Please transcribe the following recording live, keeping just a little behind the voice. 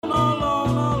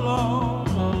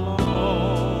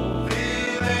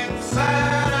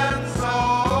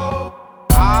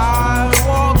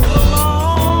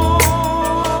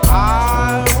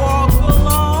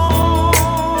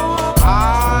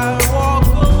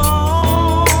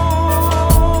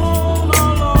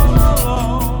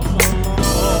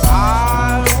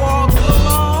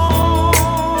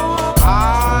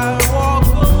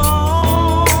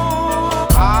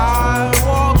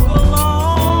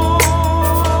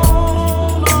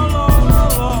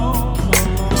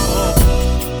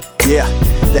Yeah,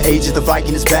 the age of the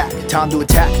Viking is back. Time to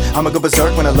attack. I'ma go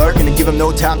berserk when I lurk and give him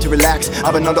no time to relax.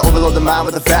 I've been known to overload the mind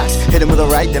with the facts. Hit him with a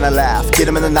right, then I laugh. Get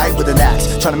him in the night with an axe.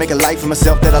 Trying to make a life for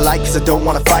myself that I like, cause I don't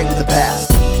wanna fight with the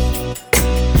past.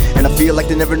 And I feel like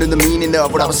they never knew the meaning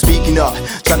of what I was speaking of.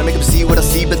 Trying to make them see what I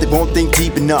see, but they won't think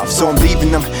deep enough. So I'm leaving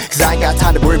them, cause I ain't got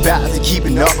time to worry about if they're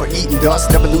keeping up or eating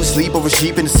dust. Never lose sleep over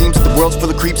sheep, and it seems that the world's full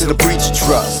of creeps and a breach of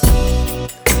trust.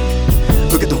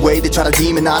 Look at the way they try to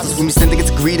demonize us when we sin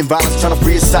against greed and violence. Trying to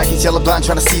free us psychics, yellow blind,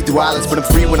 trying to see through islands. But I'm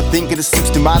free when I think, and it slips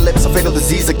through my lips. A fatal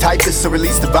disease like typhus, so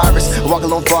release the virus. I walk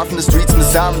alone far from the streets and the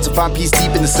sirens, to find peace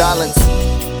deep in the silence.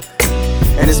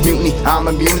 And it's mutiny, I'm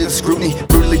immune to the scrutiny.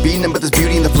 Brutally beaten them, but there's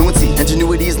beauty in the fluency.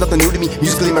 Ingenuity is nothing new to me.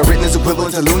 Musically, my written is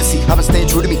equivalent to lunacy. I've been staying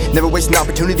true to me, never wasting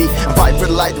opportunity. I'm fighting for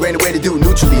the light, there ain't a way to do it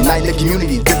neutrally. A night-lit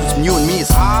community, the difference from you and me is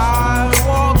I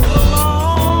walk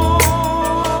alone,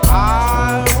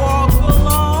 I walk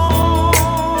alone,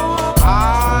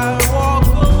 I walk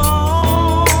alone,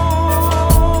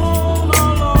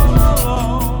 alone, alone.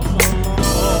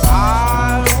 I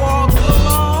walk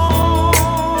alone,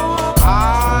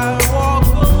 I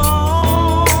walk alone,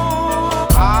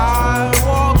 I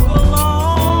walk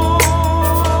alone.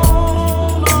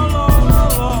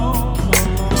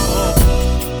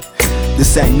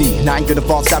 this ain't me, and I ain't gonna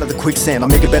fall inside of the quicksand. I'll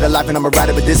make a better life and I'ma ride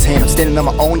it with this hand. I'm standing on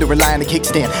my own to rely on a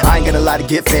kickstand. I ain't gonna lie to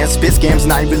get fans, spit scams,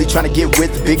 and I ain't really trying to get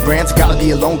with the big brands. I gotta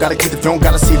be alone, gotta keep the throne,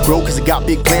 gotta see it grow, cause I got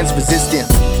big plans of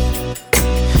resistance.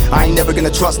 I ain't never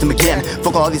gonna trust them again.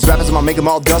 Fuck all these rappers, I'ma make them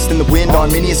all dust in the wind.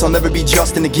 Arminius, I'll never be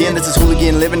Justin again. This is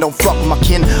hooligan living, don't fuck with my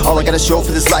kin. All I gotta show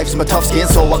for this life is my tough skin.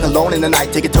 So I walk alone in the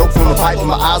night, take a toke from a pipe, and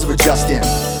my eyes are adjusting.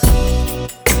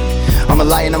 I'm a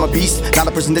lion, I'm a beast. Not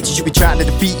a person that you should be trying to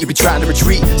defeat. You be trying to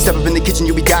retreat. Step up in the kitchen,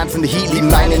 you be dying from the heat. Leaving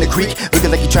lying in the creek,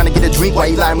 looking like you're trying to get a drink. Why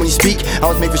you lying when you speak? I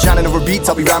was made for shining over beats.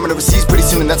 I'll be rhyming overseas pretty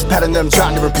soon, and that's a pattern that I'm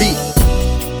trying to repeat.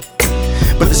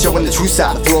 But if they're showing the true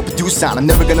side, I throw up a deuce sign. I'm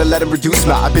never gonna let them reduce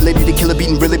my ability to kill a beat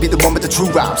and really be the one with the true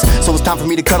rhymes. So it's time for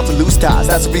me to cut off the loose ties.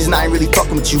 That's the reason I ain't really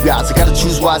fucking with you guys. I gotta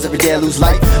choose wise every day I lose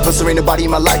light. Plus there ain't nobody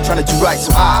in my life trying to do right,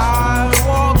 so I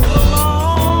walk